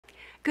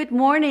Good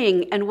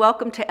morning and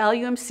welcome to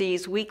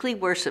LUMC's weekly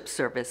worship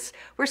service.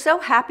 We're so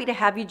happy to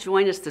have you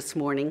join us this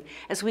morning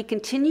as we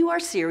continue our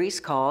series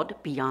called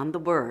Beyond the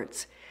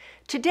Words.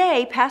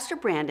 Today, Pastor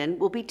Brandon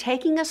will be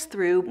taking us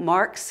through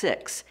Mark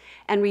 6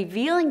 and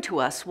revealing to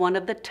us one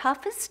of the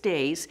toughest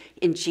days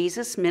in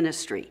Jesus'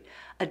 ministry,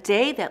 a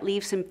day that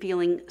leaves him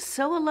feeling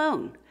so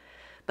alone.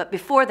 But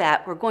before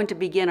that, we're going to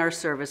begin our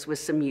service with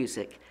some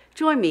music.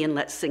 Join me and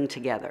let's sing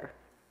together.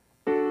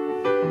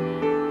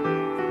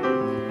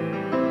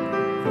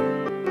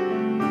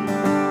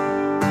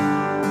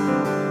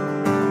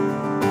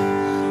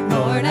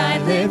 Lord, I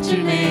lift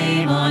your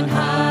name on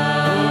high.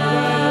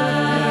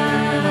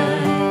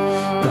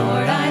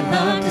 Lord, I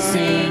love to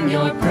sing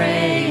your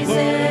praises.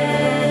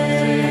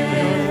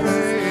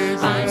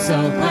 I'm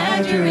so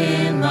glad you're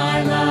in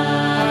my life.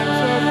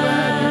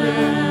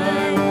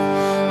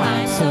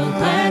 I'm so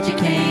glad you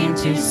came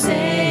to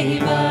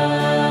save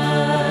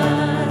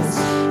us.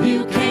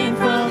 You came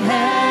from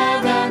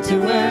heaven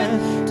to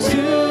earth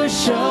to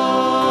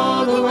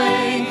show the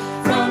way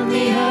from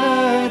the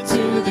earth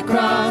to the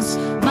cross.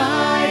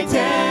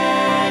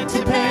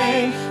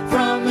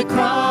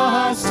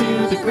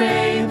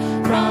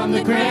 From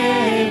the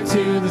grave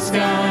to the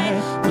sky,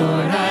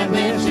 Lord, I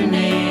lift your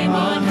name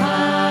on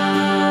high.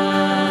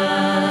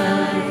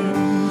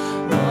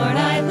 Lord,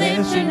 I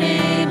lift your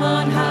name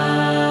on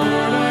high.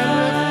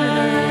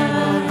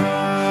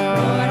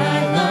 Lord,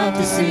 I love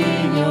to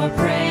sing your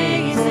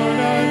praises.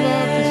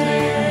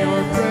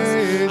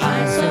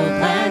 I'm so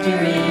glad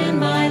you're in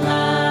my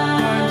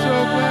life.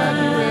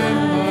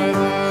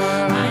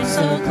 I'm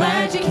so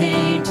glad you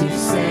came to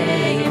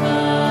save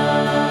us.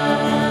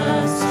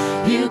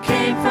 You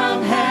came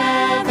from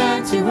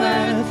heaven to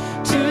earth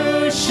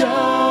to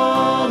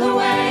show the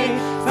way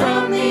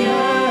from the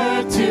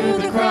earth to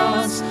the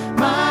cross,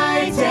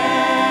 my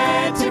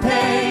debt to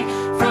pay.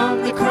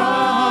 From the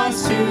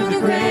cross to the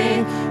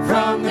grave,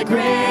 from the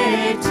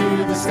grave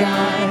to the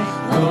sky,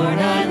 Lord,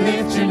 I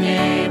lift your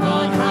name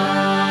on high.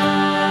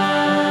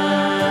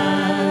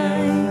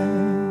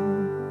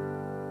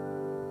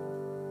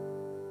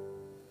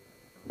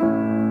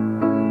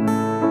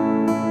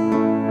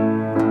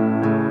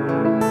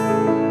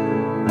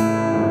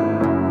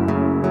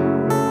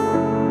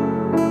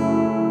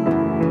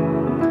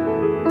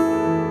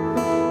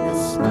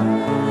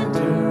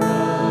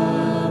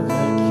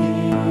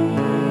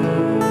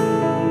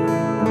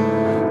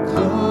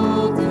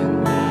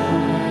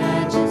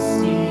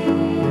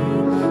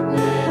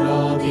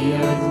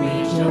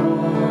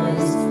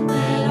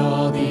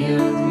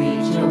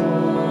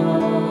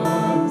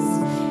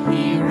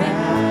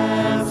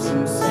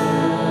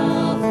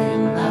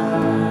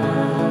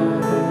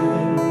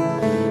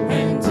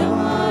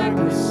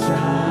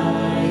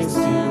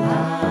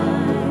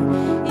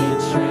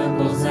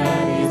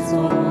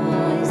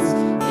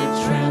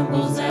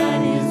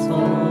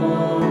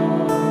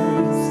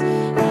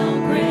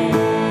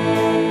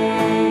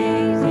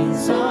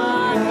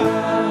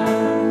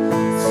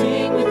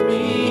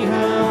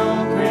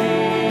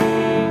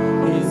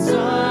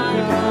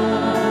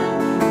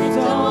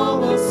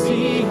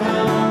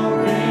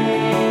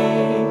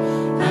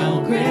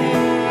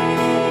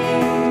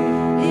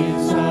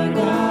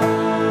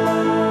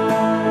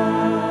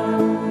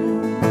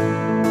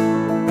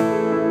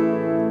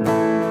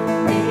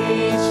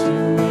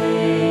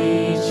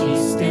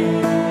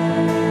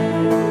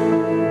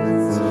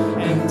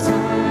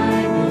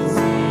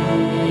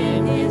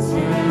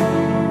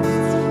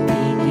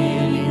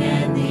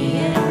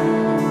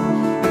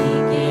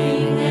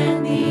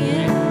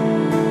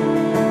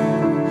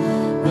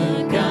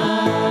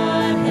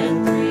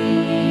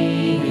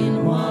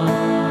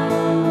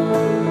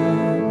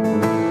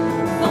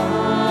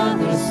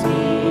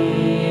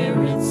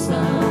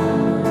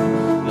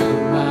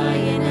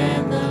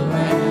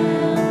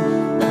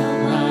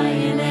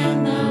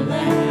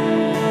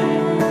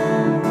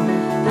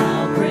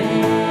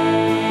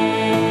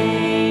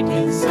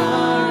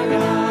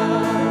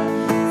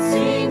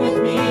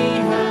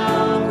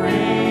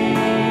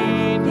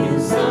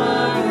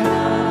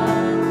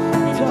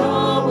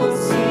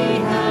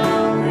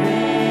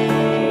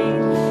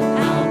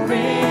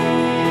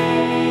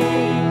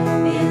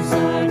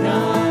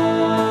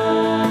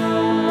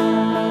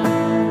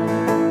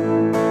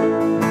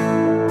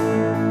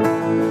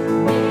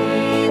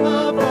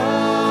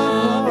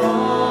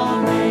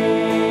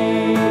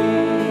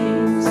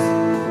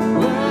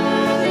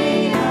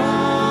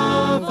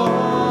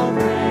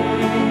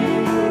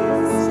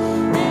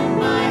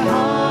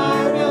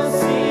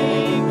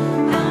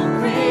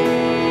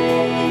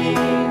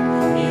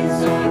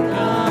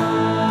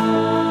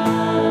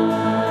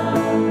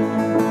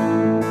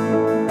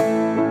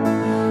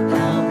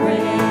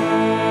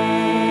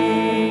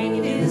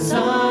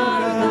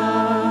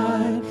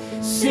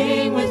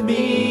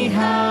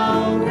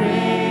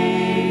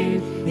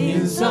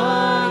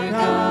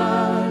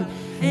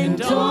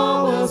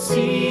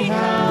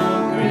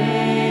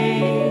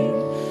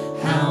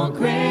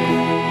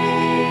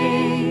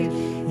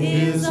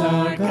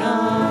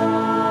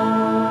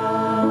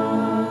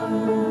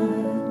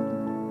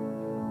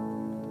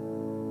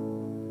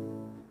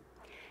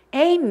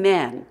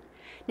 Amen.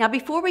 Now,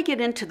 before we get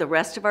into the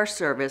rest of our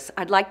service,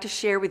 I'd like to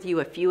share with you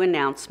a few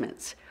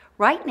announcements.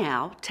 Right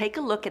now, take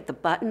a look at the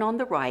button on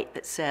the right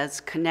that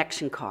says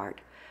Connection Card.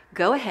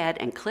 Go ahead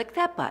and click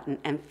that button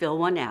and fill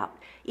one out,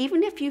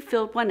 even if you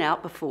filled one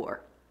out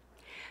before.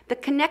 The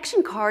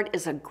Connection Card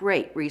is a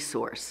great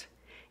resource.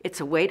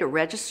 It's a way to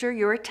register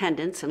your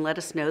attendance and let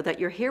us know that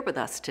you're here with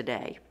us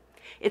today.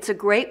 It's a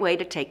great way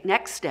to take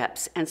next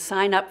steps and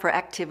sign up for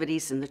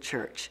activities in the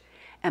church.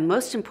 And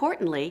most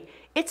importantly,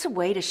 it's a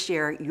way to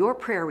share your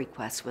prayer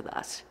requests with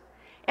us.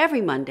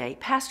 Every Monday,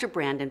 Pastor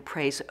Brandon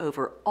prays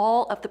over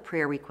all of the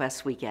prayer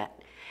requests we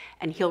get,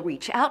 and he'll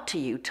reach out to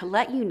you to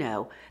let you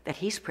know that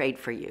he's prayed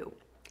for you.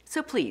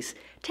 So please,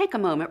 take a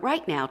moment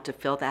right now to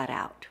fill that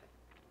out.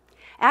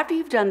 After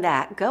you've done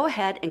that, go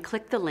ahead and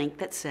click the link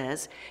that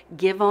says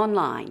Give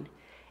Online.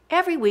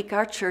 Every week,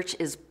 our church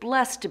is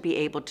blessed to be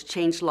able to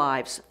change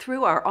lives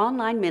through our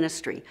online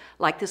ministry,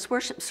 like this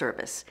worship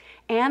service,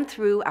 and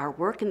through our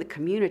work in the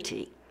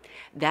community.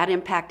 That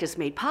impact is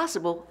made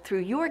possible through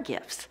your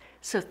gifts,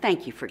 so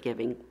thank you for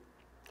giving.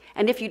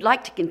 And if you'd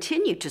like to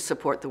continue to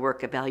support the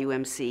work of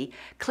LUMC,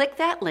 click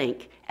that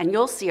link and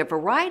you'll see a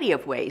variety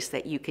of ways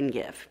that you can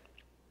give.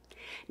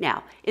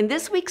 Now, in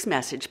this week's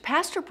message,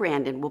 Pastor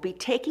Brandon will be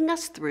taking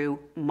us through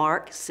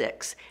Mark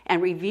 6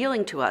 and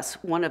revealing to us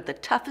one of the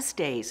toughest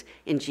days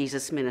in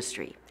Jesus'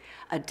 ministry,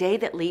 a day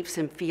that leaves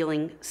him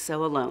feeling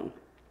so alone.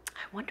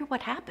 I wonder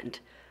what happened.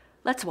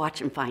 Let's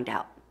watch and find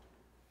out.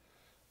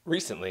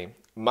 Recently,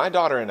 my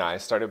daughter and I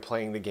started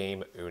playing the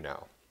game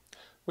Uno,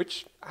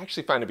 which I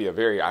actually find to be a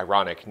very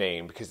ironic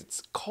name because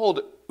it's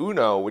called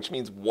Uno, which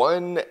means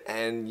one,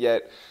 and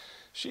yet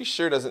she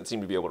sure doesn't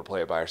seem to be able to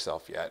play it by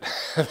herself yet.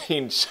 I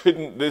mean,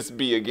 shouldn't this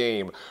be a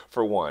game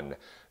for one?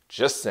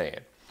 Just saying.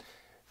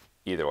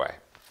 Either way,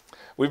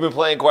 we've been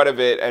playing quite a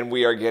bit and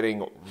we are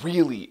getting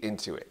really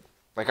into it.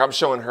 Like, I'm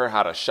showing her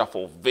how to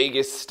shuffle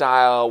Vegas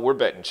style. We're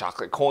betting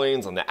chocolate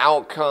coins on the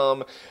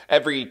outcome.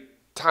 Every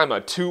time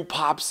a 2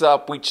 pops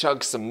up, we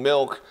chug some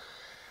milk.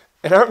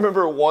 And I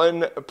remember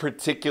one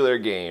particular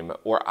game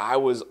where I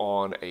was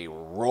on a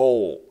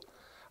roll.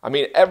 I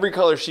mean, every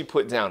color she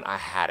put down, I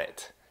had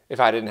it. If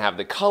I didn't have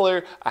the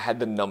color, I had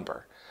the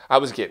number. I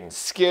was getting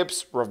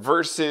skips,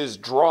 reverses,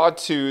 draw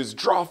 2s,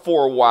 draw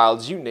 4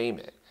 wilds, you name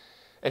it.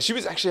 And she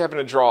was actually having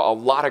to draw a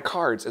lot of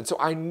cards, and so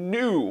I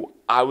knew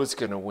I was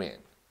gonna win.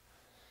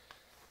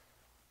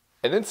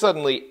 And then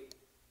suddenly,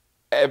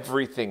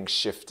 everything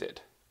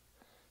shifted.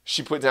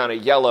 She put down a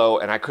yellow,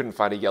 and I couldn't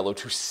find a yellow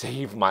to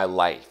save my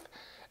life.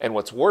 And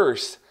what's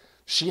worse,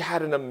 she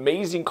had an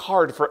amazing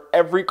card for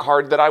every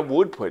card that I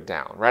would put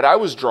down, right? I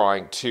was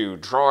drawing 2,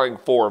 drawing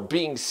 4,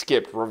 being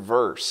skipped,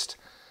 reversed.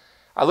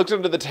 I looked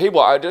under the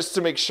table just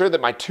to make sure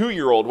that my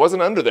 2-year-old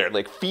wasn't under there,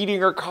 like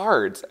feeding her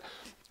cards.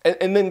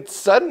 And then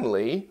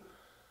suddenly,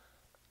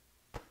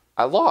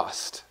 I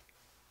lost.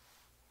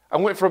 I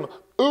went from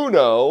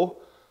Uno,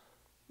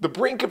 the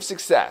brink of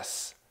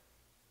success,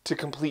 to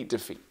complete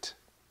defeat.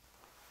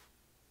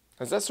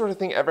 Has that sort of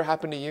thing ever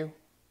happened to you?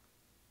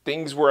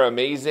 Things were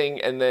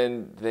amazing, and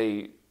then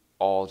they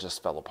all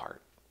just fell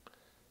apart.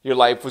 Your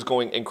life was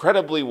going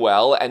incredibly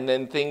well, and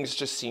then things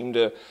just seemed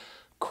to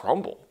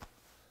crumble.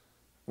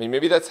 I mean,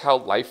 maybe that's how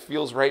life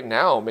feels right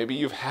now. Maybe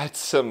you've had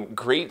some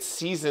great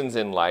seasons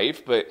in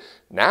life, but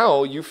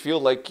now you feel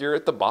like you're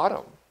at the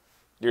bottom.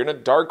 You're in a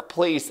dark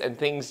place, and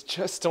things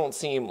just don't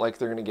seem like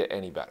they're going to get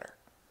any better.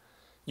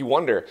 You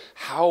wonder,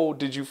 how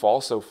did you fall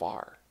so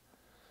far?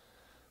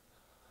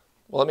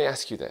 Well, let me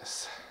ask you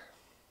this.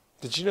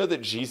 Did you know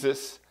that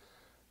Jesus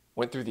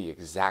went through the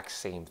exact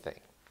same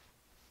thing?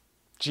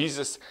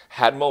 Jesus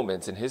had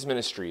moments in his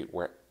ministry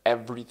where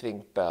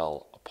everything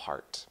fell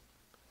apart.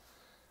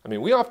 I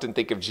mean, we often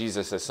think of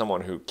Jesus as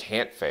someone who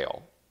can't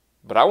fail,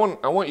 but I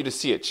want you to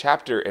see a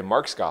chapter in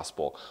Mark's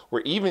gospel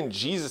where even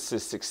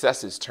Jesus'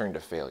 successes turn to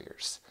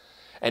failures.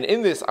 And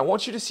in this, I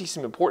want you to see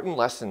some important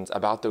lessons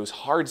about those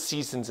hard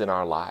seasons in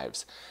our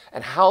lives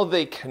and how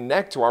they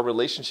connect to our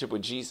relationship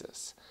with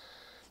Jesus.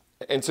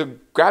 And so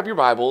grab your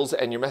Bibles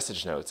and your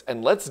message notes,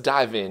 and let's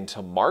dive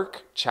into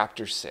Mark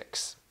chapter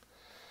 6.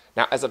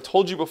 Now, as I've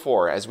told you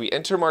before, as we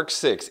enter Mark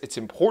 6, it's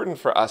important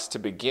for us to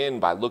begin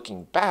by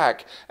looking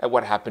back at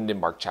what happened in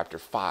Mark chapter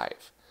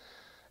 5.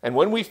 And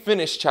when we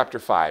finished chapter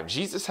 5,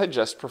 Jesus had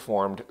just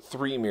performed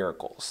 3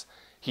 miracles.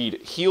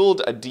 He'd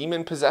healed a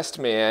demon-possessed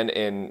man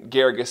in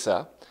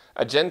Gergesa,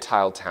 a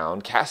Gentile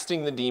town,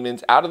 casting the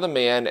demons out of the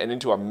man and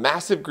into a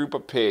massive group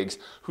of pigs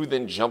who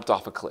then jumped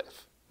off a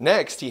cliff.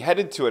 Next, he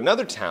headed to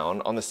another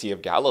town on the Sea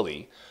of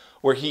Galilee,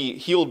 where he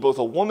healed both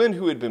a woman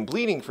who had been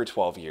bleeding for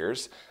 12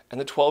 years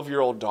and the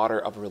 12-year-old daughter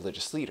of a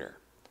religious leader.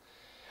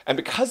 And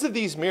because of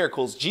these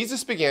miracles,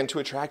 Jesus began to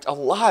attract a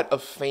lot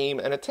of fame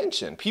and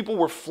attention. People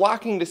were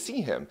flocking to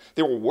see him.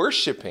 They were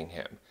worshiping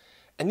him.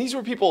 And these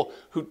were people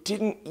who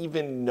didn't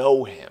even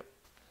know him.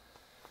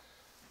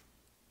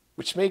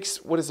 Which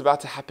makes what is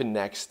about to happen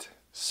next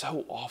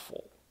so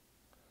awful.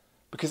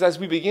 Because as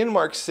we begin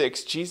Mark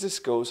 6, Jesus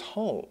goes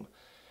home.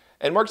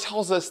 And Mark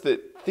tells us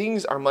that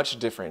things are much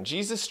different.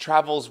 Jesus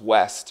travels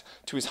west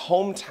to his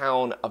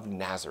hometown of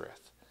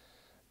Nazareth.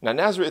 Now,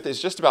 Nazareth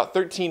is just about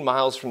 13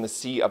 miles from the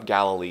Sea of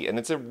Galilee, and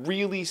it's a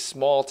really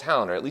small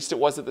town, or at least it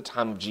was at the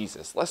time of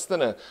Jesus, less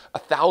than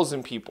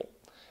 1,000 people.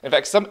 In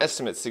fact, some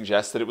estimates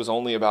suggest that it was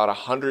only about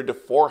 100 to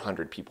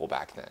 400 people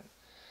back then.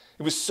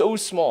 It was so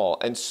small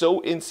and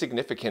so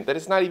insignificant that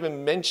it's not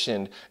even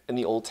mentioned in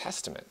the Old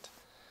Testament.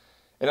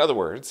 In other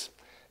words,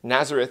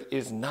 Nazareth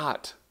is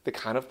not the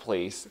kind of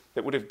place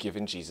that would have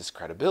given Jesus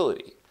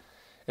credibility.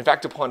 In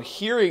fact, upon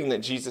hearing that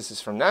Jesus is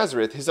from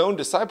Nazareth, his own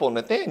disciple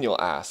Nathanael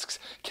asks,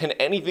 "Can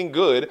anything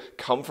good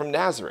come from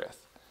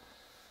Nazareth?"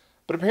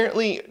 But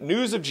apparently,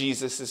 news of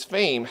Jesus'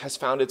 fame has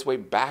found its way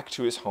back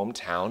to his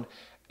hometown,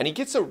 and he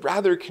gets a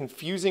rather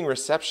confusing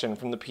reception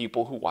from the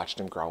people who watched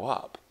him grow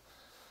up.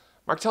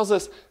 Mark tells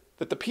us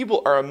that the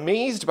people are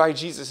amazed by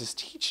Jesus'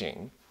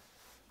 teaching,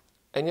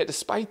 and yet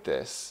despite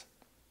this,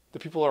 the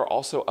people are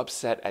also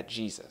upset at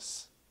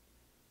Jesus.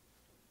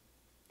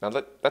 Now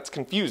that's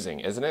confusing,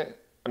 isn't it?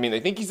 I mean,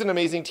 they think he's an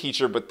amazing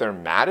teacher, but they're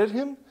mad at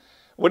him?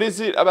 What is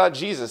it about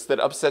Jesus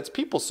that upsets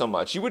people so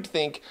much? You would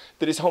think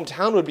that his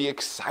hometown would be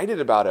excited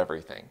about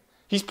everything.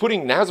 He's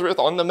putting Nazareth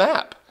on the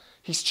map.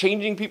 He's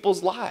changing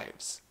people's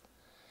lives.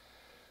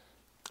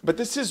 But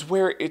this is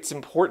where it's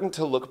important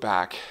to look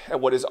back at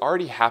what has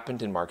already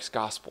happened in Mark's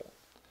gospel.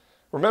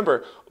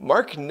 Remember,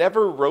 Mark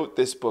never wrote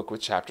this book with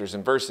chapters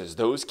and verses.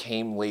 Those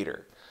came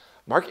later.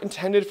 Mark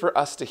intended for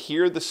us to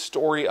hear the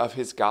story of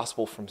his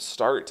gospel from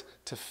start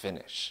to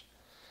finish.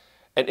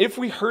 And if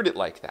we heard it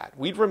like that,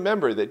 we'd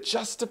remember that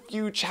just a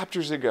few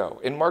chapters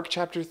ago, in Mark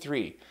chapter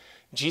 3,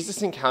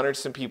 Jesus encountered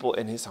some people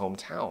in his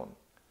hometown.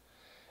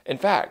 In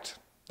fact,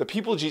 the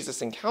people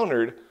Jesus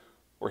encountered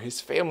were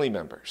his family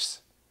members.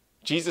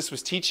 Jesus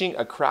was teaching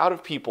a crowd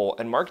of people,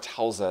 and Mark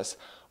tells us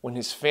when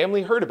his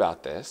family heard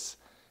about this,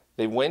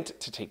 they went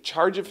to take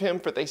charge of him,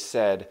 for they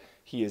said,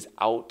 "He is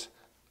out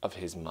of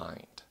his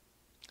mind."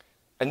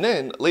 And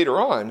then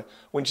later on,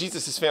 when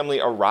Jesus'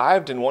 family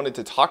arrived and wanted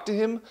to talk to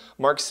him,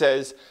 Mark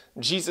says,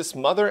 Jesus'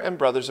 mother and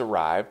brothers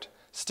arrived.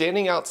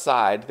 Standing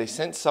outside, they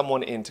sent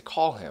someone in to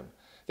call him.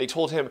 They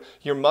told him,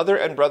 "Your mother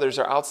and brothers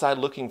are outside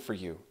looking for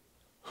you."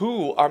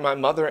 "Who are my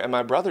mother and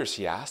my brothers?"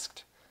 he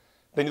asked.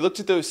 Then he looked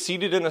at those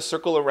seated in a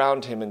circle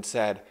around him and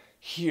said,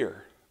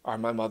 "Here are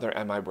my mother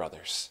and my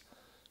brothers.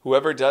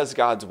 Whoever does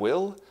God's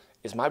will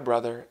is my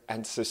brother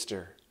and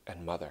sister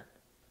and mother."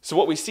 So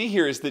what we see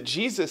here is that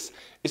Jesus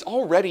is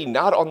already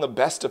not on the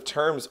best of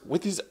terms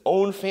with his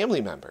own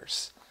family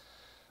members.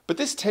 But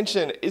this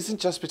tension isn't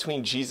just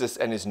between Jesus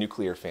and his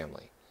nuclear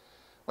family.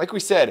 Like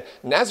we said,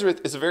 Nazareth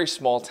is a very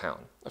small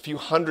town, a few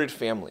hundred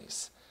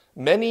families.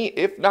 Many,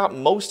 if not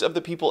most of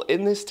the people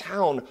in this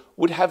town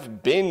would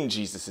have been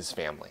Jesus'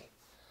 family.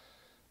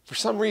 For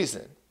some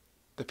reason,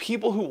 the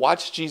people who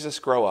watched Jesus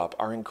grow up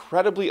are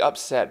incredibly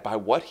upset by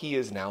what he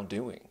is now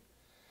doing.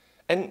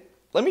 And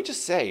let me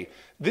just say,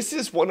 this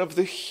is one of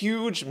the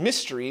huge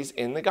mysteries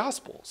in the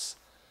Gospels.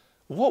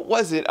 What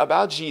was it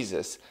about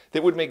Jesus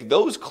that would make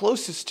those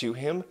closest to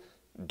him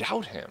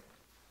doubt him?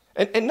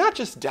 And not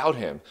just doubt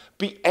him,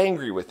 be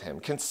angry with him,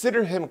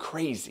 consider him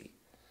crazy.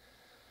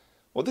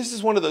 Well, this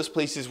is one of those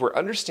places where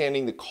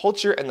understanding the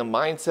culture and the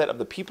mindset of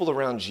the people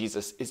around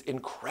Jesus is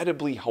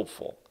incredibly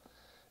helpful.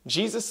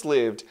 Jesus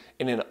lived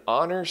in an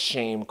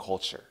honor-shame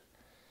culture.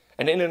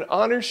 And in an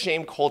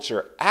honor-shame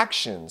culture,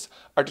 actions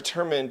are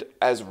determined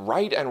as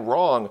right and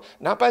wrong,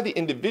 not by the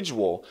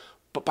individual,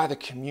 but by the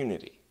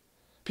community.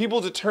 People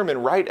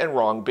determine right and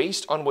wrong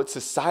based on what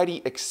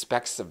society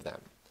expects of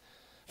them.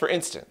 For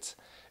instance,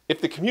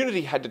 if the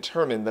community had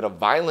determined that a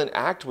violent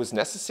act was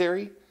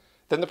necessary,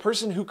 then the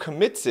person who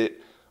commits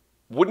it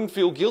wouldn't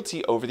feel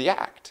guilty over the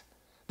act.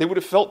 They would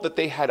have felt that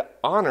they had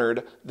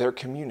honored their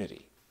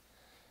community.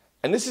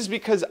 And this is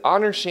because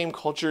honor-shame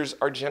cultures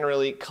are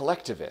generally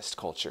collectivist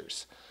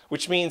cultures,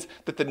 which means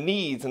that the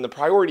needs and the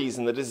priorities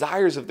and the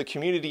desires of the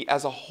community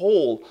as a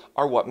whole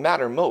are what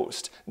matter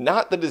most,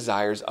 not the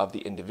desires of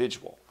the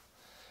individual.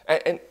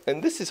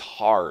 And this is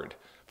hard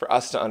for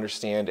us to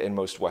understand in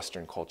most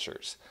Western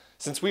cultures,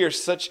 since we are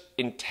such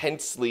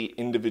intensely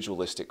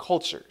individualistic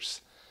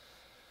cultures.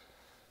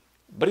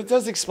 But it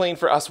does explain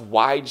for us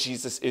why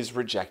Jesus is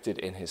rejected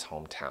in his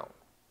hometown.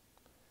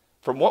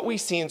 From what we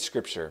see in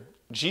Scripture,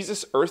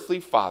 Jesus' earthly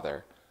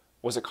father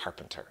was a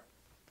carpenter.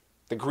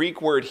 The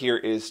Greek word here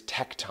is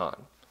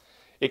tekton.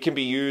 It can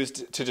be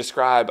used to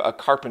describe a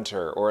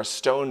carpenter or a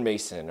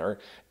stonemason or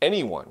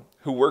anyone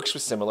who works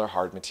with similar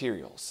hard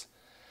materials.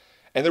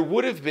 And there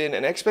would have been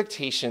an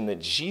expectation that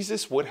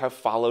Jesus would have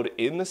followed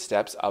in the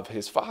steps of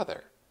his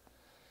father.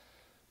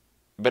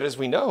 But as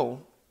we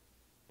know,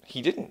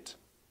 he didn't.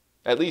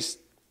 At least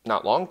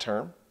not long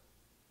term.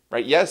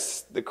 Right?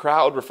 Yes, the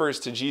crowd refers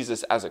to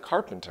Jesus as a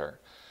carpenter,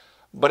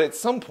 but at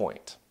some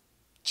point,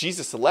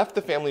 Jesus left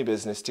the family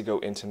business to go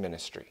into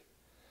ministry.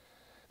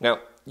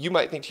 Now, you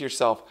might think to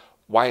yourself,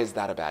 why is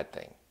that a bad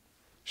thing?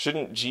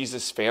 Shouldn't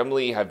Jesus'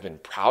 family have been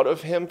proud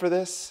of him for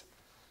this?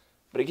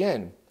 But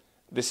again,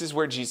 this is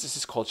where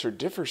Jesus' culture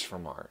differs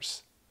from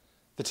ours.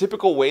 The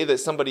typical way that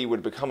somebody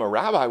would become a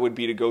rabbi would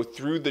be to go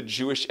through the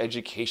Jewish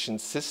education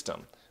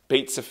system,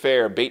 Beit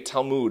Sefer, Beit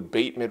Talmud,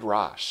 Beit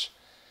Midrash.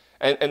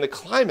 And the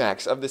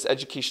climax of this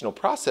educational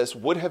process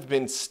would have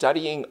been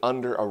studying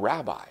under a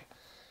rabbi.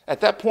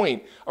 At that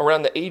point,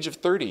 around the age of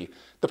 30,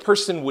 the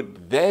person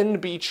would then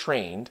be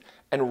trained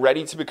and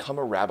ready to become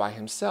a rabbi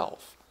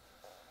himself.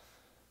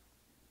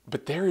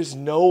 But there is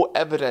no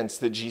evidence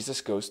that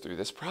Jesus goes through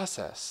this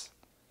process.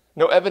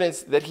 No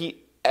evidence that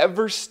he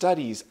ever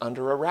studies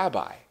under a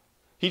rabbi.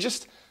 He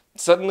just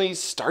suddenly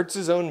starts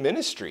his own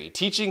ministry,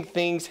 teaching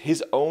things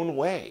his own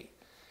way.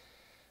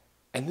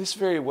 And this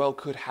very well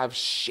could have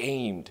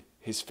shamed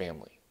his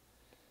family.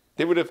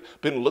 They would have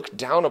been looked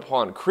down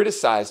upon,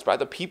 criticized by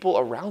the people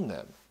around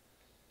them.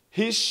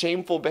 His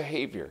shameful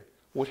behavior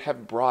would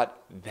have brought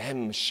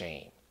them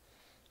shame.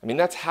 I mean,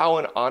 that's how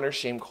an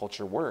honor-shame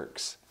culture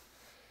works.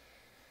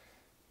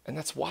 And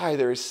that's why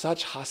there is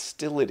such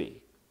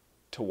hostility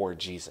toward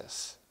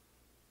Jesus.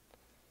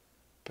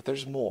 But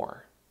there's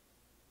more.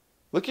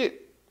 Look at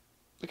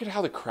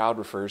how the crowd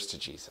refers to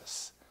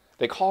Jesus.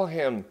 They call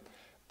him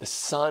the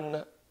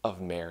Son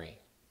of Mary.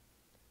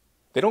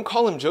 They don't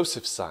call him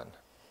Joseph's son.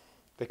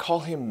 They call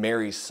him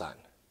Mary's son.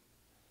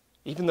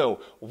 Even though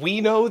we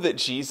know that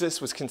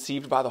Jesus was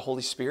conceived by the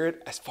Holy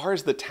Spirit, as far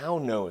as the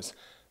town knows,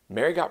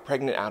 Mary got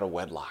pregnant out of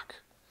wedlock.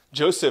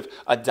 Joseph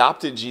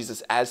adopted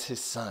Jesus as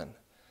his son.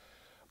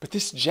 But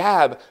this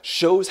jab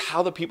shows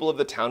how the people of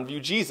the town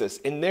view Jesus.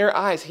 In their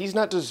eyes, he's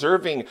not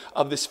deserving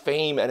of this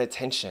fame and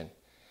attention.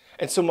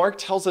 And so Mark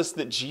tells us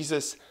that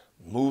Jesus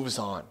moves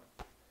on.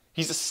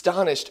 He's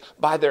astonished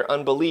by their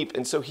unbelief,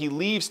 and so he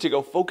leaves to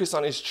go focus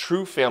on his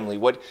true family,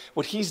 what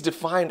he's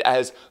defined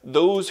as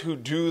those who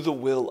do the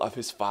will of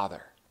his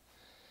Father.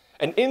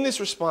 And in this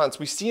response,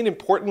 we see an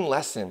important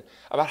lesson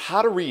about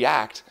how to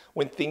react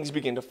when things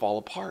begin to fall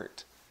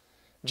apart.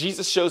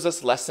 Jesus shows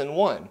us lesson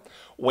 1.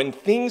 When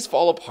things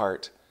fall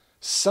apart,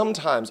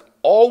 sometimes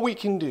all we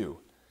can do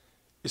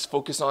is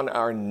focus on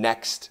our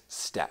next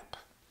step.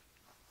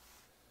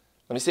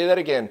 Let me say that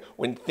again.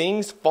 When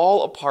things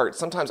fall apart,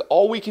 sometimes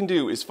all we can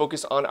do is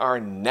focus on our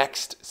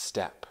next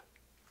step.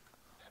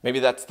 Maybe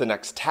that's the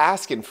next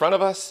task in front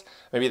of us.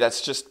 Maybe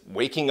that's just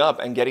waking up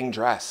and getting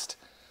dressed.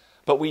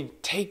 But we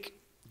take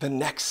the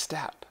next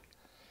step.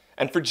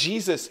 And for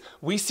Jesus,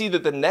 we see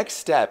that the next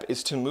step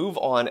is to move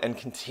on and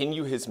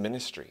continue his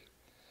ministry.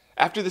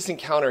 After this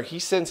encounter, he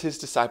sends his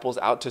disciples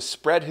out to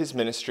spread his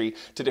ministry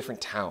to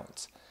different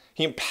towns.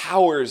 He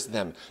empowers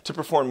them to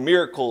perform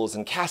miracles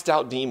and cast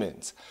out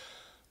demons.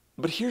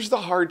 But here's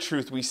the hard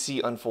truth we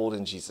see unfold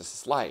in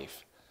Jesus'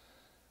 life.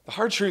 The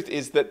hard truth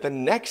is that the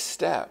next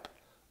step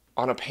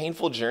on a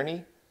painful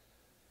journey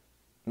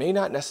may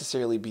not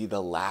necessarily be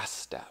the last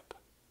step.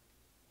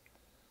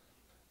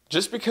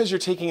 Just because you're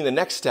taking the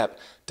next step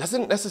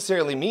doesn't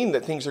necessarily mean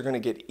that things are going to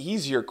get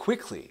easier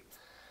quickly.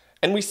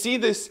 And we see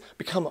this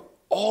become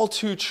all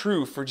too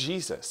true for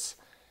Jesus.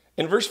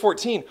 In verse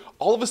 14,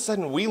 all of a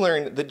sudden we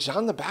learn that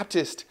John the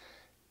Baptist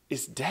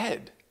is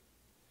dead.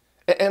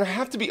 And I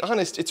have to be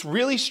honest, it's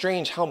really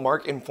strange how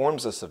Mark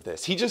informs us of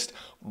this. He just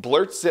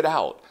blurts it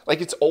out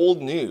like it's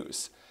old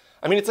news.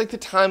 I mean, it's like the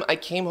time I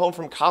came home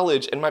from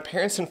college and my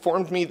parents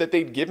informed me that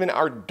they'd given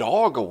our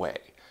dog away.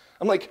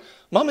 I'm like,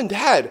 Mom and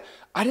Dad,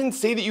 I didn't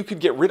say that you could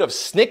get rid of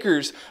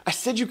Snickers. I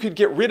said you could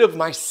get rid of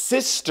my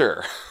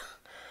sister.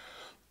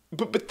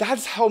 But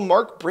that's how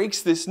Mark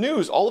breaks this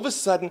news. All of a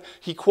sudden,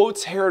 he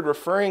quotes Herod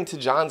referring to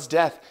John's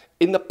death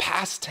in the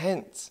past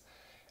tense.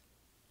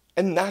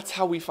 And that's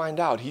how we find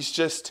out. He's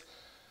just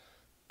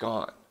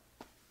gone.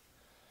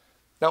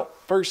 Now,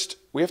 first,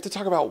 we have to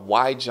talk about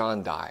why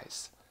John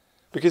dies,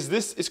 because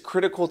this is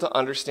critical to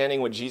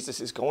understanding what Jesus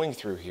is going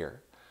through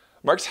here.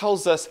 Mark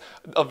tells us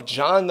of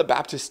John the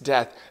Baptist's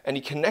death, and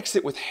he connects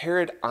it with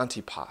Herod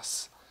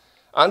Antipas.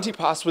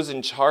 Antipas was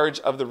in charge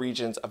of the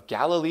regions of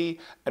Galilee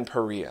and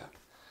Perea.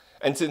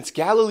 And since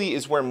Galilee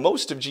is where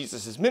most of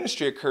Jesus'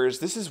 ministry occurs,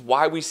 this is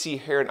why we see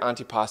Herod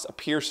Antipas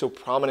appear so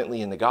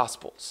prominently in the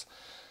Gospels.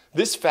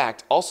 This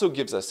fact also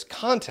gives us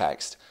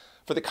context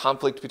for the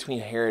conflict between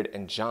Herod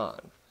and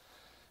John.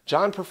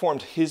 John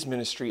performed his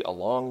ministry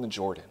along the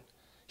Jordan.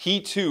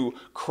 He too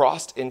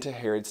crossed into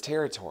Herod's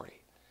territory.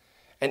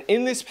 And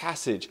in this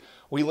passage,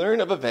 we learn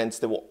of events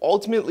that will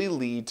ultimately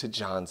lead to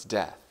John's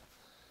death.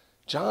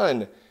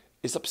 John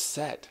is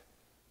upset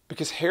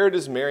because Herod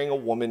is marrying a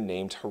woman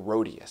named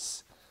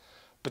Herodias.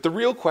 But the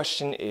real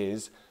question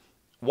is,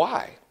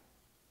 why?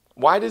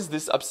 Why does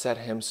this upset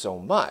him so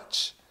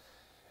much?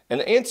 And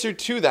the answer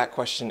to that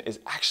question is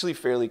actually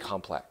fairly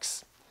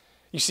complex.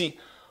 You see,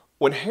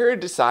 when Herod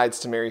decides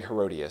to marry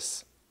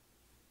Herodias,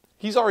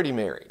 he's already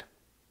married,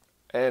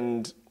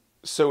 and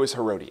so is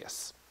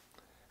Herodias.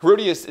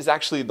 Herodias is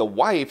actually the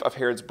wife of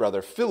Herod's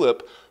brother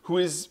Philip, who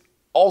is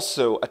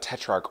also a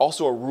tetrarch,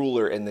 also a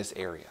ruler in this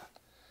area.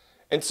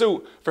 And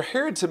so for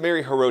Herod to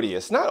marry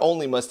Herodias, not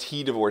only must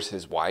he divorce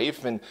his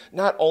wife, and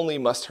not only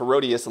must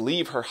Herodias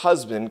leave her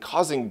husband,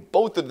 causing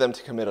both of them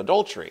to commit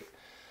adultery.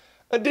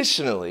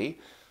 Additionally,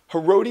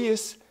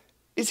 Herodias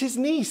is his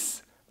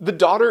niece, the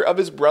daughter of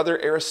his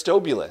brother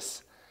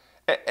Aristobulus.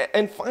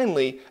 And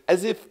finally,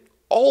 as if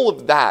all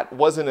of that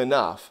wasn't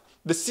enough,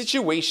 This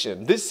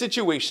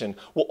situation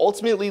will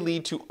ultimately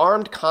lead to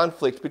armed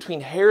conflict between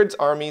Herod's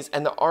armies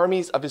and the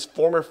armies of his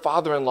former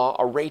father-in-law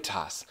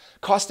Aretas,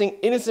 costing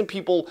innocent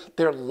people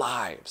their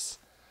lives.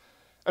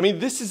 I mean,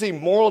 this is a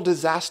moral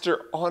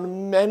disaster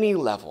on many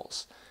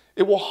levels.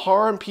 It will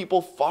harm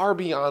people far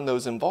beyond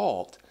those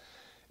involved.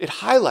 It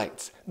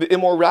highlights the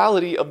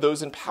immorality of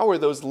those in power,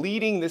 those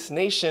leading this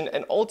nation,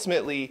 and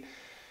ultimately,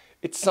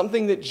 it's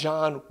something that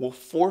John will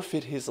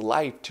forfeit his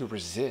life to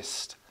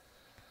resist.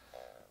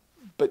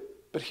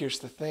 But here's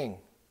the thing.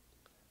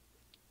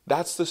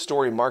 That's the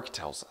story Mark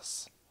tells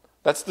us.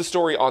 That's the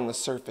story on the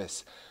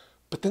surface.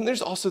 But then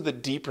there's also the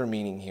deeper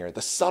meaning here,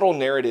 the subtle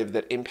narrative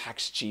that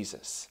impacts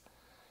Jesus.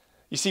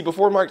 You see,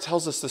 before Mark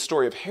tells us the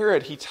story of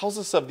Herod, he tells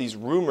us of these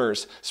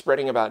rumors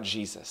spreading about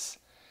Jesus.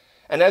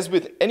 And as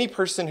with any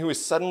person who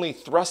is suddenly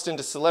thrust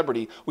into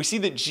celebrity, we see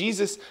that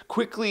Jesus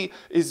quickly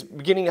is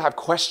beginning to have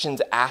questions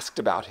asked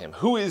about him.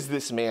 Who is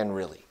this man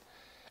really?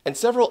 And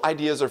several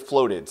ideas are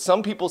floated.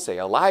 Some people say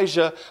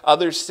Elijah,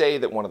 others say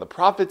that one of the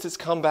prophets has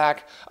come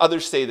back,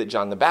 others say that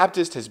John the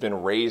Baptist has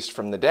been raised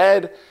from the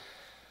dead.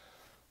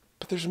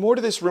 But there's more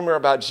to this rumor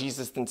about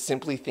Jesus than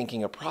simply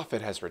thinking a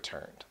prophet has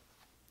returned.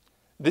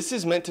 This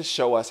is meant to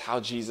show us how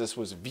Jesus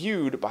was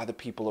viewed by the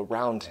people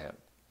around him.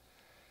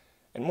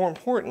 And more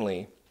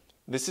importantly,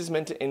 this is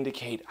meant to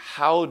indicate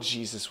how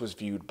Jesus was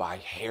viewed by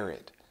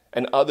Herod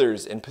and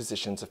others in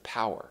positions of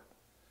power.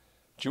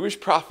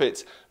 Jewish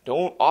prophets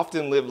don't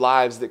often live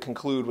lives that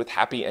conclude with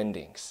happy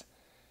endings.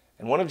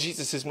 And one of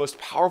Jesus' most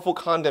powerful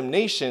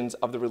condemnations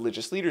of the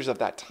religious leaders of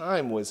that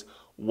time was,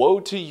 "Woe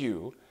to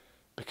you,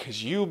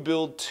 because you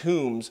build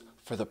tombs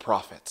for the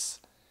prophets,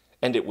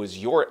 and it was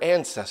your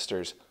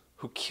ancestors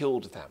who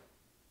killed them."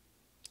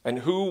 And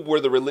who were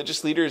the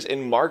religious leaders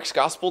in Mark's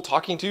gospel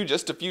talking to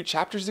just a few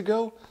chapters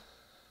ago?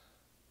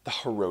 The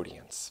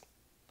Herodians.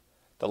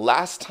 The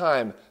last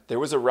time there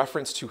was a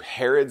reference to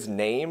Herod's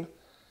name,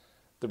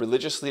 the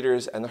religious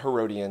leaders and the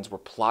Herodians were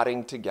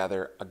plotting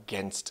together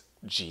against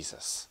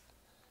Jesus.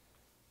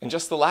 In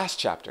just the last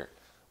chapter,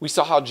 we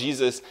saw how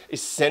Jesus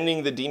is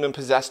sending the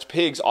demon-possessed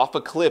pigs off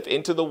a cliff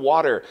into the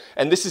water,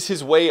 and this is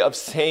his way of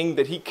saying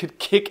that he could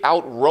kick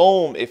out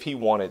Rome if he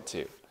wanted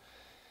to.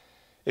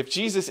 If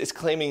Jesus is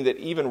claiming that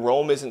even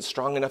Rome isn't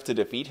strong enough to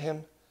defeat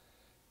him,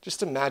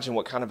 just imagine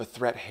what kind of a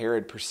threat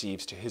Herod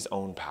perceives to his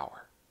own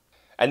power.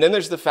 And then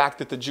there's the fact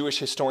that the Jewish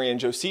historian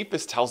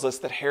Josephus tells us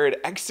that Herod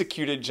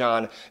executed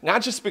John,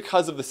 not just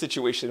because of the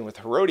situation with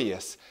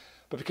Herodias,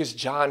 but because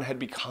John had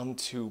become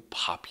too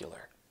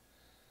popular.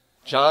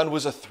 John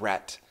was a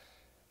threat,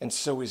 and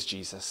so is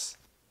Jesus.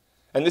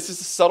 And this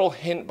is a subtle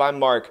hint by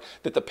Mark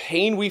that the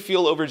pain we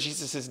feel over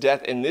Jesus'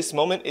 death in this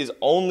moment is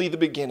only the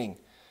beginning.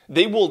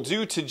 They will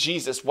do to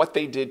Jesus what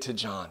they did to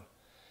John.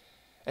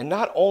 And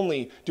not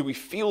only do we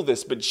feel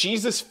this, but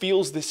Jesus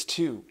feels this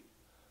too.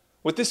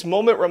 What this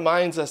moment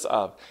reminds us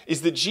of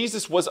is that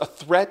Jesus was a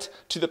threat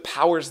to the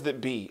powers that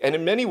be. And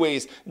in many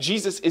ways,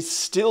 Jesus is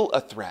still a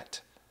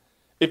threat.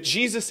 If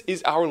Jesus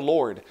is our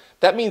Lord,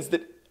 that means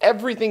that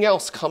everything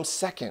else comes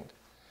second.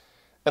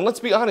 And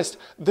let's be honest,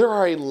 there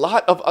are a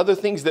lot of other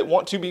things that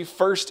want to be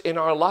first in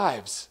our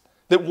lives,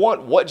 that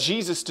want what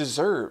Jesus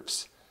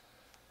deserves.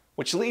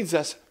 Which leads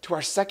us to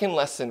our second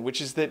lesson, which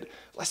is that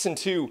lesson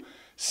 2,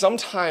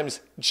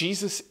 sometimes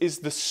Jesus is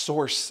the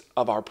source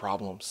of our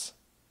problems.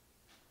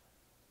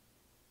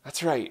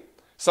 That's right.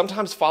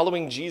 Sometimes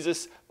following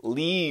Jesus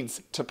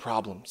leads to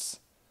problems.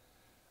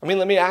 I mean,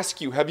 let me ask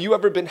you, have you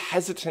ever been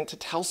hesitant to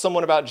tell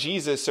someone about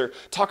Jesus or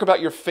talk about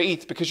your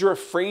faith because you're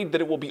afraid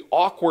that it will be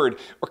awkward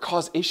or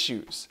cause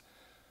issues?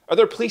 Are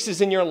there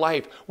places in your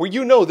life where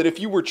you know that if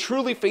you were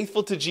truly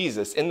faithful to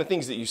Jesus in the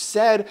things that you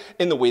said,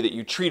 in the way that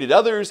you treated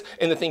others,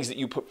 in the things that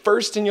you put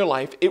first in your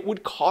life, it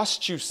would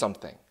cost you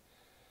something?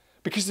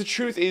 Because the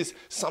truth is,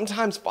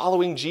 sometimes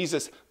following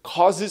Jesus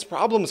causes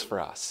problems for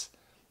us.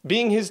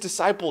 Being his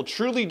disciple,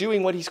 truly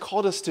doing what he's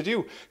called us to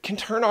do, can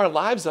turn our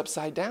lives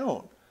upside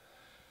down.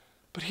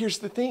 But here's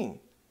the thing.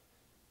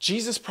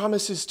 Jesus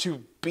promises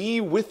to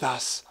be with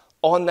us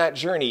on that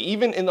journey,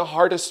 even in the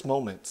hardest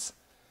moments.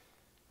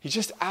 He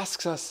just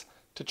asks us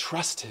to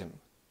trust him.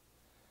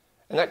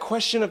 And that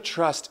question of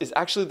trust is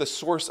actually the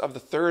source of the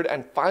third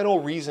and final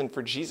reason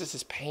for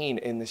Jesus' pain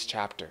in this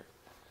chapter.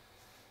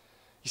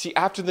 You see,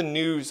 after the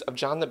news of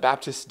John the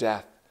Baptist's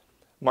death,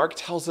 Mark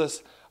tells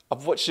us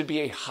of what should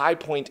be a high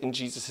point in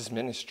Jesus'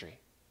 ministry.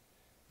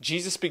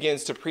 Jesus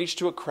begins to preach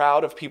to a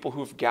crowd of people who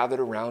have gathered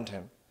around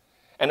him.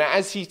 And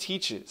as he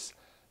teaches,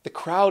 the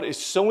crowd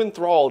is so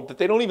enthralled that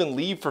they don't even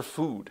leave for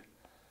food.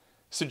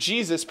 So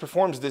Jesus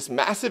performs this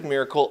massive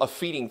miracle of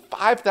feeding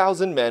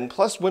 5,000 men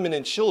plus women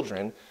and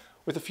children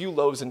with a few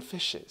loaves and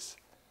fishes.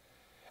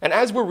 And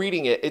as we're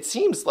reading it, it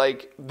seems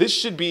like this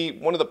should be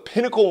one of the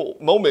pinnacle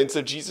moments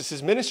of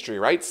Jesus' ministry,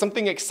 right?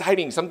 Something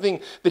exciting,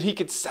 something that he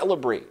could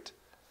celebrate.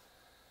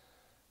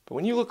 But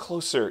when you look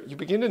closer, you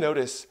begin to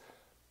notice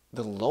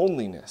the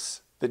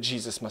loneliness that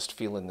Jesus must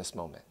feel in this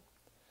moment.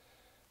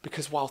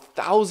 Because while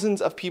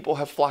thousands of people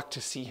have flocked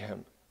to see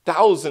him,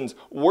 thousands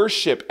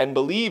worship and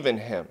believe in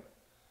him,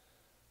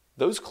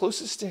 those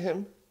closest to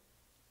him,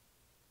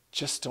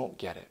 just don't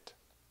get it.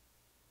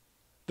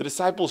 The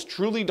disciples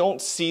truly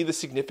don't see the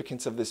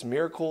significance of this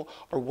miracle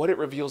or what it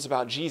reveals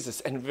about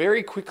Jesus. And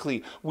very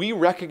quickly, we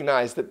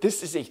recognize that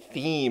this is a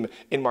theme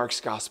in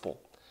Mark's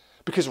gospel.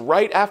 Because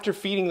right after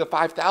feeding the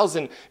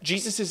 5,000,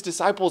 Jesus'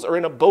 disciples are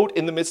in a boat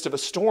in the midst of a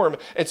storm.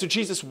 And so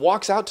Jesus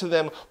walks out to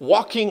them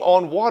walking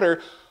on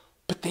water,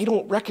 but they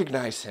don't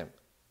recognize him.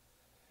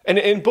 And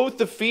in both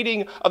the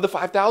feeding of the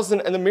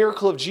 5,000 and the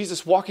miracle of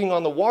Jesus walking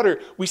on the water,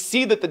 we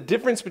see that the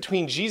difference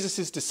between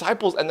Jesus'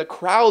 disciples and the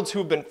crowds who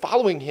have been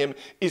following him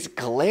is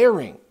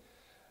glaring.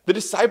 The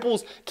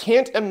disciples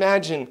can't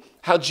imagine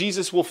how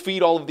Jesus will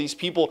feed all of these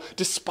people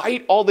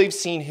despite all they've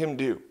seen him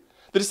do.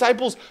 The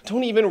disciples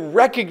don't even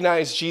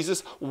recognize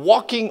Jesus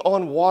walking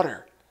on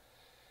water.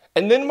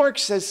 And then Mark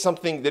says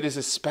something that is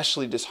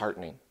especially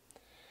disheartening.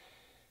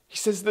 He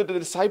says that the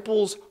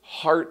disciples'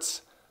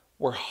 hearts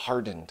were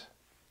hardened.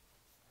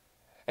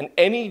 And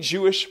any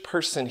Jewish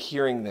person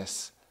hearing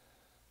this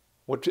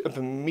would have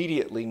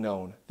immediately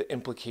known the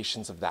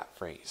implications of that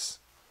phrase.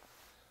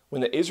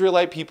 When the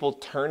Israelite people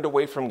turned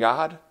away from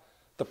God,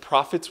 the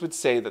prophets would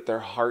say that their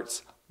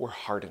hearts were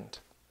hardened.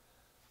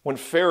 When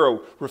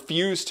Pharaoh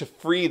refused to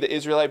free the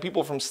Israelite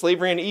people from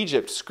slavery in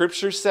Egypt,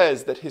 Scripture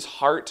says that his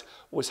heart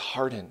was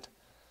hardened.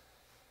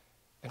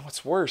 And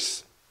what's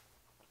worse,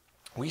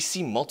 we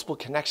see multiple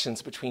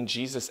connections between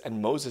Jesus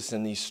and Moses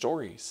in these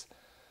stories,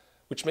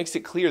 which makes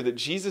it clear that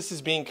Jesus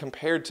is being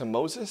compared to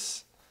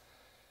Moses,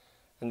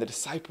 and the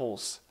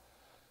disciples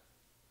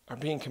are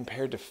being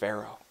compared to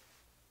Pharaoh.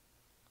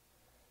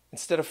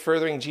 Instead of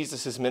furthering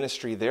Jesus'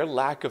 ministry, their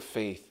lack of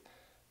faith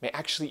may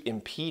actually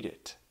impede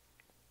it.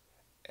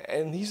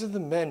 And these are the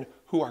men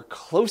who are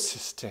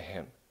closest to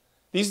him.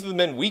 These are the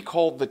men we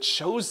call the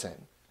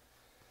chosen.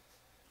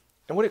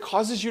 And what it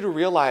causes you to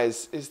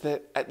realize is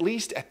that at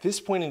least at this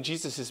point in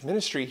Jesus'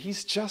 ministry,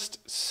 he's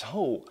just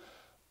so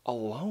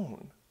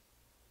alone.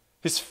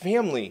 His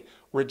family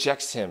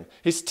rejects him.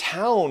 His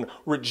town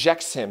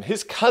rejects him.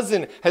 His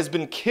cousin has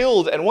been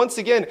killed. And once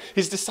again,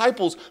 his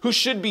disciples, who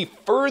should be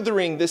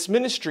furthering this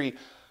ministry,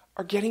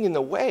 are getting in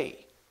the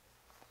way.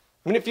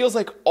 I mean, it feels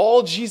like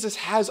all Jesus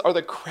has are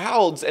the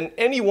crowds, and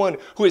anyone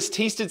who has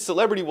tasted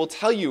celebrity will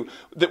tell you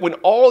that when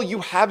all you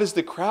have is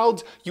the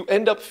crowds, you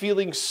end up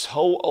feeling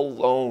so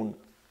alone.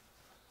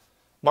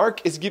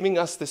 Mark is giving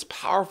us this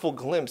powerful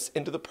glimpse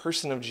into the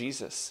person of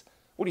Jesus,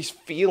 what he's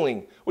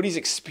feeling, what he's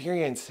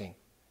experiencing.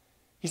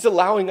 He's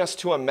allowing us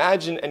to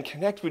imagine and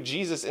connect with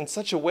Jesus in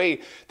such a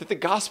way that the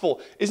gospel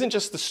isn't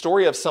just the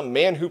story of some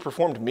man who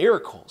performed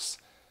miracles.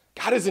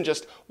 God isn't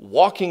just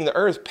walking the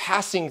earth,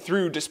 passing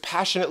through,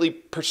 dispassionately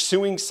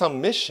pursuing some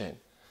mission.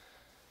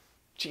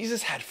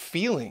 Jesus had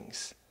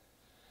feelings.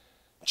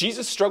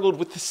 Jesus struggled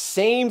with the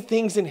same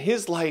things in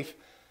his life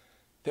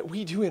that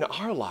we do in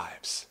our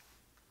lives.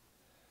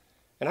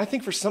 And I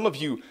think for some of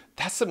you,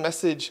 that's a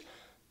message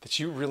that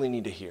you really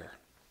need to hear.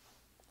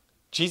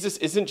 Jesus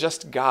isn't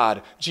just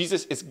God.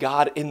 Jesus is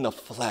God in the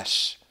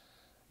flesh.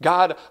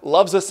 God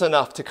loves us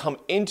enough to come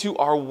into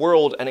our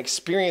world and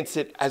experience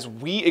it as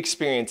we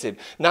experience it.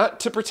 Not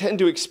to pretend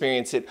to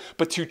experience it,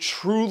 but to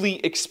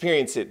truly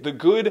experience it, the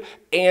good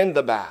and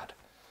the bad.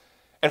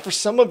 And for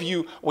some of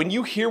you, when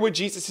you hear what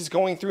Jesus is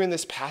going through in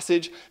this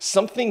passage,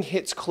 something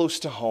hits close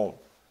to home.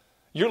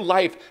 Your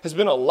life has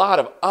been a lot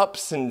of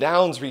ups and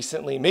downs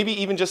recently, maybe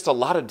even just a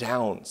lot of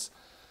downs.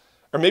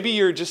 Or maybe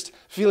you're just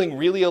feeling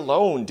really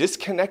alone,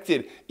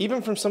 disconnected,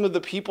 even from some of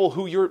the people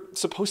who you're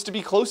supposed to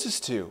be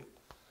closest to.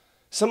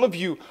 Some of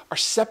you are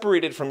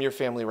separated from your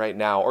family right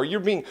now, or you're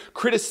being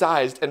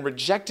criticized and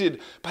rejected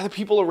by the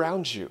people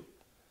around you.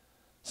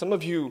 Some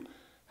of you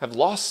have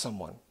lost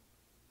someone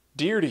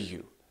dear to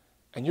you,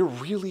 and you're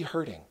really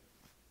hurting.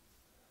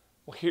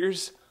 Well,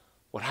 here's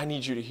what I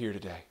need you to hear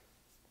today.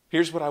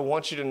 Here's what I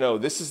want you to know.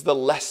 This is the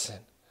lesson.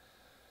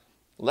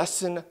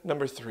 Lesson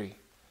number 3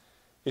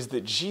 is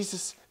that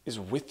Jesus is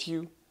with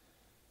you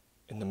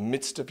in the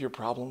midst of your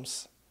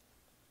problems,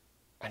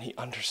 and he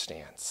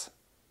understands.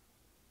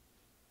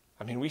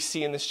 I mean, we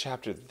see in this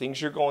chapter the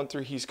things you're going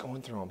through, he's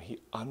going through them. He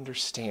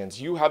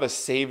understands. You have a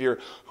Savior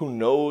who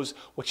knows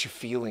what you're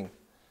feeling.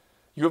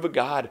 You have a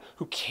God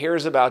who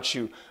cares about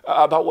you,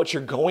 about what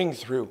you're going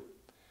through.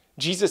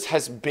 Jesus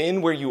has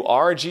been where you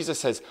are.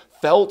 Jesus has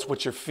felt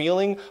what you're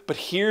feeling. But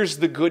here's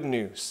the good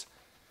news.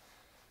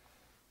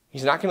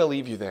 He's not going to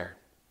leave you there.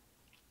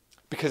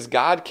 Because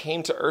God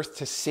came to earth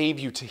to save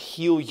you, to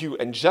heal you.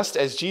 And just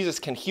as Jesus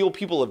can heal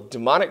people of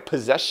demonic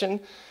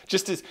possession,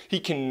 just as he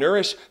can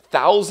nourish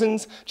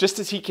thousands, just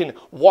as he can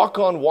walk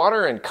on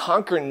water and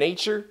conquer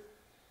nature,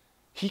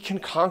 he can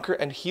conquer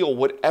and heal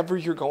whatever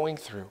you're going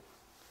through.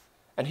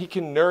 And he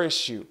can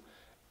nourish you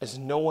as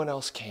no one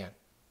else can.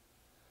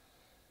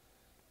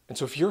 And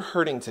so if you're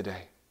hurting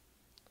today,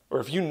 or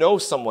if you know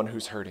someone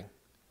who's hurting,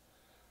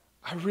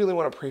 I really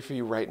want to pray for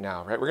you right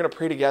now, right? We're going to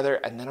pray together,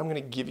 and then I'm going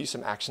to give you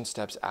some action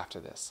steps after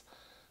this.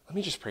 Let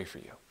me just pray for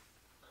you.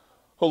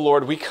 Oh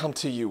Lord, we come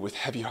to you with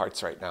heavy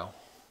hearts right now.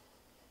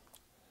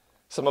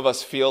 Some of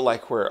us feel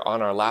like we're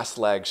on our last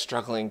leg,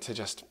 struggling to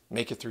just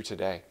make it through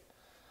today.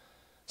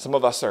 Some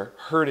of us are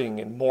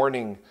hurting and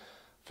mourning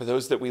for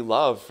those that we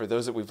love, for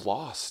those that we've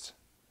lost.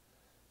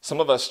 Some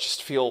of us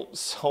just feel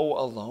so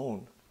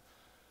alone.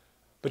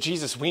 But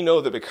Jesus, we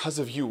know that because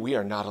of you, we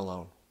are not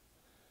alone.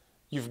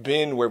 You've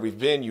been where we've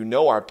been. You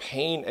know our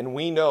pain, and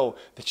we know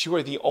that you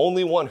are the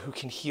only one who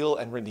can heal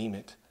and redeem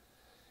it.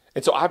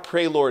 And so I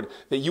pray, Lord,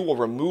 that you will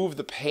remove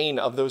the pain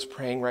of those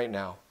praying right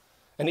now,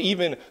 and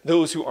even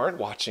those who aren't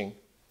watching.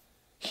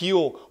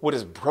 Heal what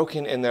is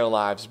broken in their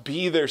lives.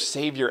 Be their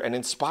Savior and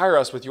inspire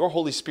us with your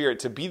Holy Spirit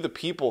to be the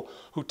people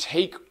who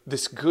take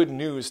this good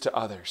news to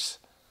others,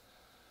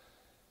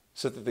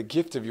 so that the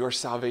gift of your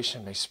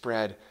salvation may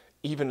spread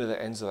even to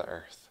the ends of the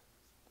earth.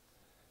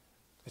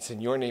 It's in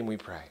your name we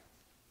pray.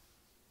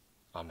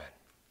 Amen.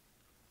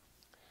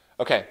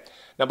 Okay,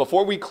 now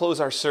before we close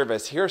our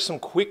service, here are some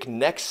quick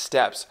next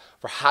steps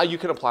for how you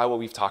can apply what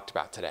we've talked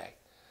about today.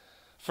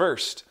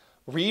 First,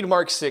 read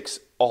Mark 6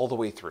 all the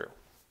way through.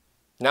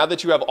 Now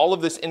that you have all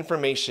of this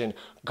information,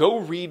 go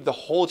read the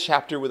whole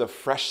chapter with a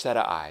fresh set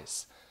of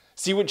eyes.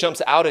 See what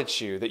jumps out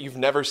at you that you've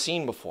never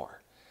seen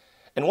before.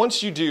 And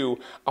once you do,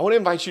 I want to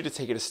invite you to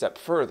take it a step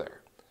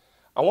further.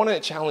 I want to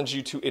challenge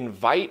you to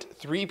invite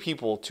 3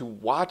 people to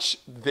watch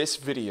this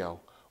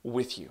video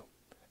with you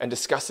and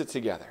discuss it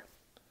together.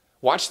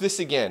 Watch this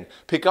again.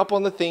 Pick up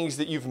on the things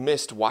that you've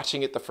missed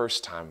watching it the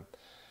first time.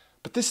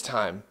 But this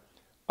time,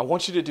 I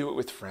want you to do it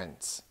with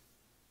friends.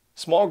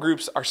 Small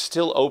groups are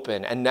still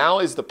open, and now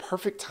is the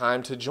perfect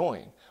time to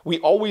join. We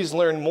always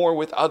learn more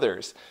with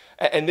others,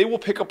 and they will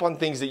pick up on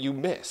things that you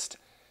missed.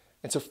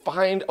 And so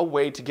find a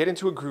way to get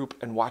into a group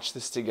and watch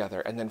this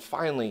together. And then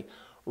finally,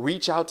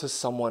 reach out to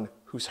someone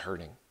who's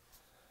hurting.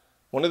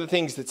 One of the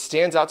things that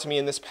stands out to me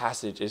in this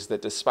passage is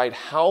that despite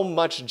how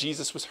much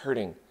Jesus was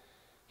hurting,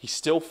 he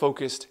still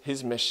focused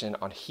his mission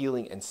on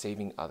healing and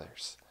saving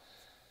others.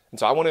 And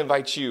so I want to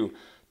invite you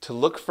to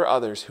look for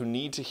others who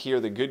need to hear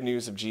the good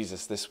news of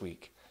Jesus this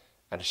week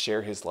and to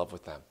share his love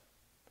with them.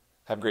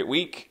 Have a great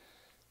week,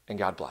 and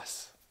God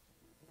bless.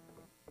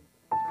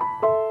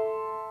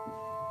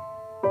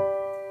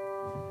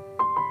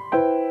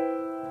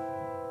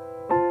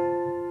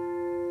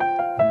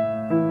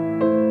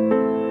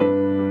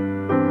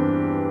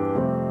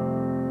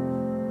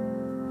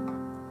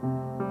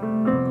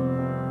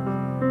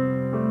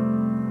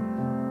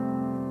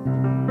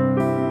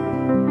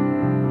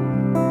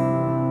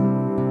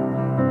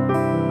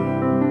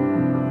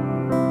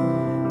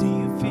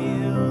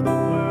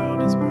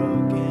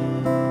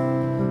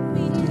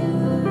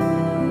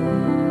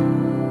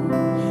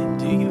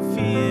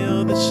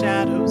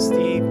 Shadows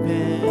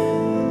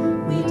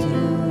deepen. We do.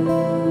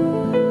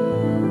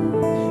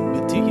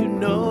 But do you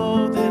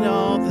know that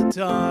all the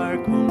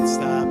dark won't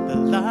stop the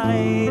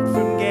light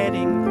from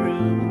getting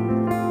through?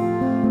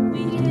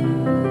 We do.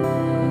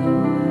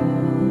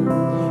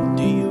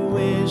 Do you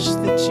wish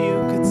that you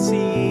could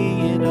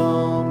see it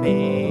all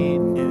made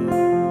new?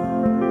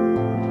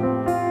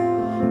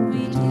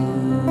 We do.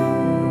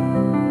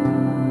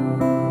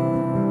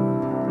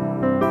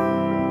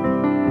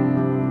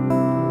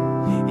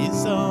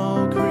 Is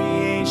all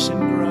creation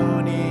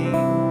groaning?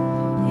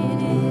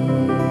 It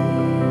is.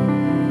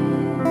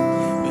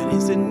 But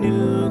is a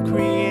new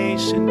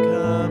creation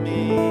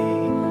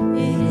coming?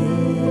 It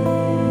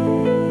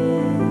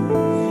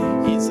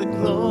is. Is the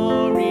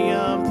glory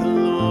of the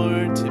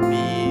Lord to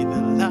be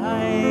the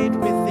light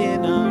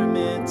within our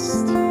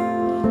midst?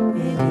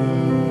 It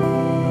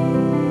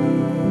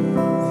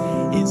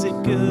is. Is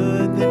it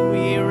good that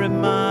we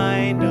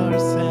remind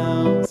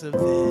ourselves of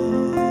this?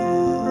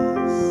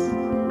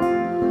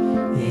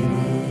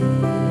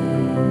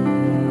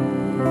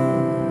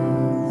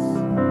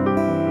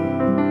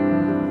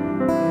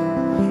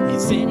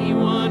 Is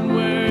anyone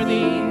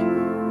worthy?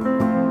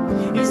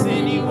 Is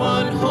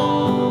anyone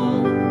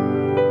whole?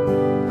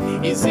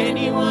 Is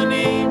anyone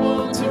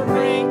able to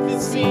break the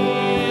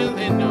seal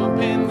and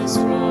open the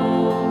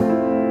scroll?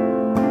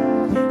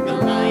 The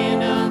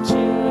Lion of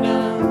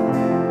Judah,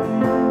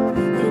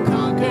 who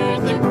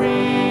conquered the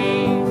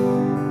grave,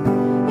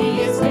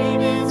 he is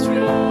David's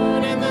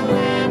root and the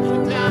Lamb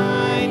who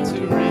died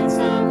to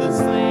ransom the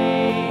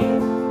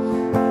slave.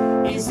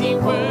 Is he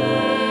worthy?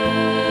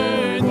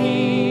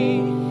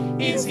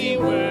 Is he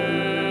worthy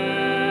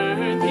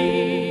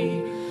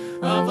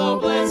of all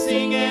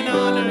blessing and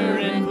honor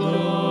and glory?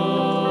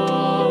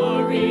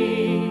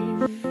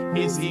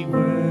 Is he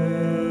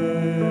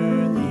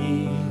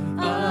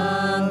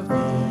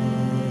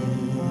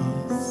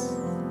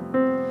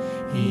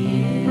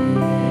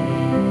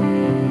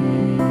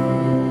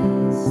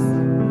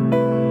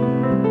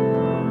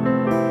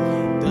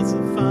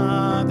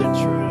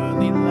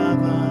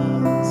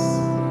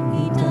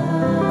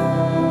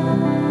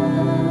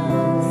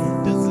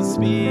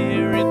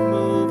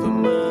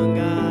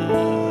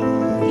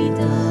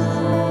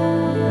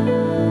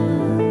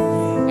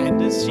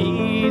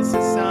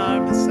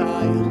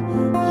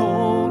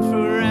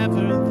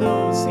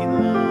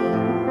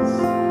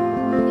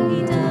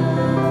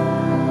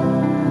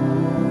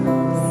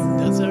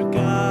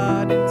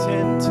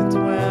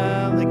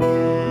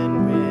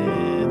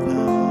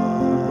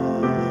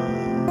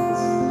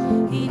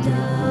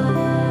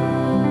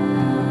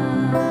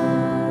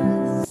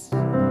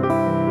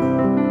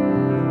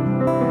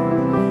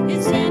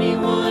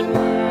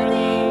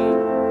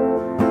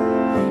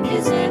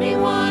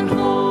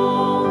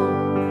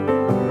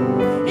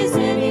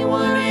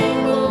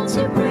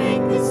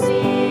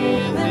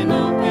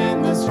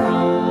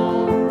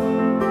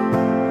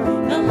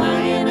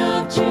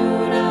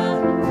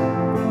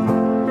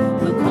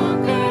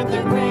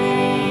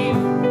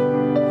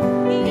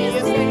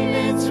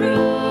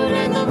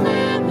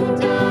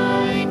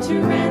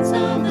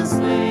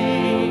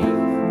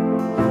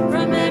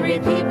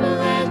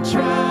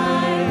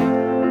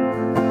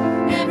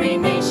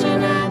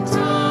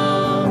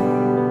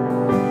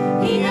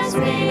has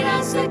made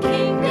us a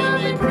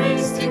kingdom and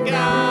praise to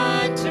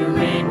God to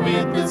reign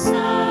with the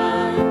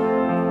Son.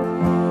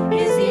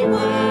 Is he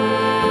worthy?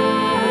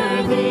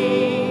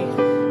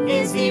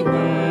 Is he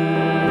worthy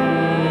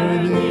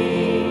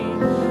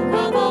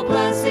of all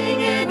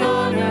blessing and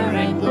honor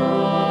and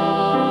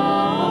glory?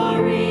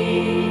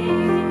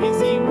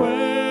 Is he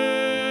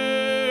worthy?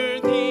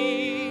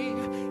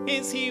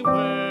 Is he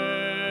worthy?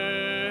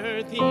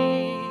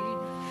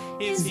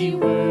 Is he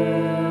worthy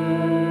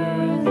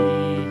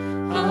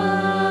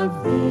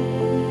of this?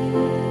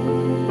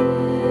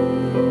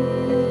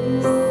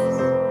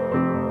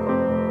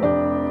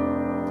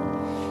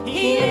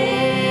 He is.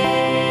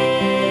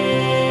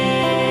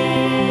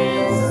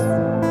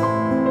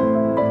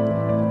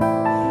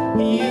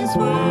 He is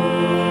worthy.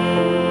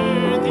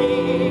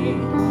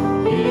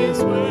 He is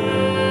worthy.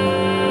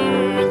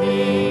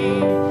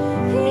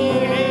 He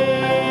is.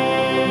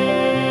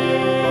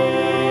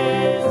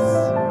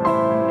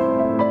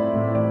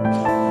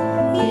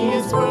 He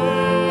is worthy.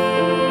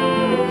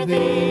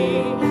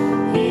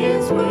 He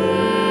is worthy.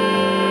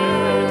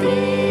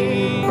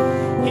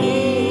 He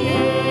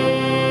is.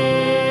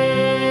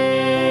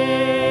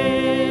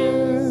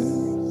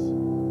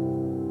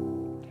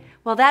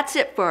 Well, that's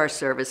it for our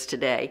service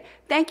today.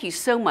 Thank you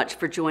so much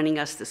for joining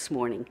us this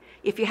morning.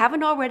 If you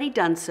haven't already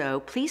done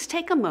so, please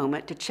take a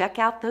moment to check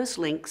out those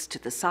links to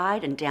the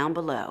side and down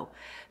below.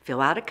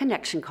 Fill out a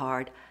connection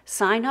card,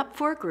 sign up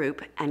for a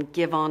group, and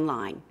give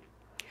online.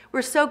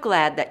 We're so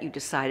glad that you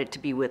decided to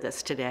be with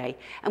us today,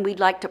 and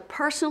we'd like to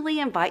personally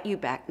invite you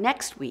back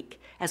next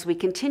week as we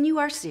continue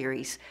our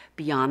series,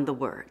 Beyond the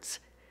Words.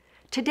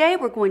 Today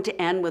we're going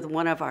to end with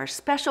one of our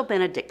special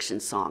benediction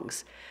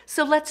songs,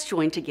 so let's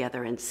join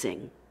together and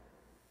sing.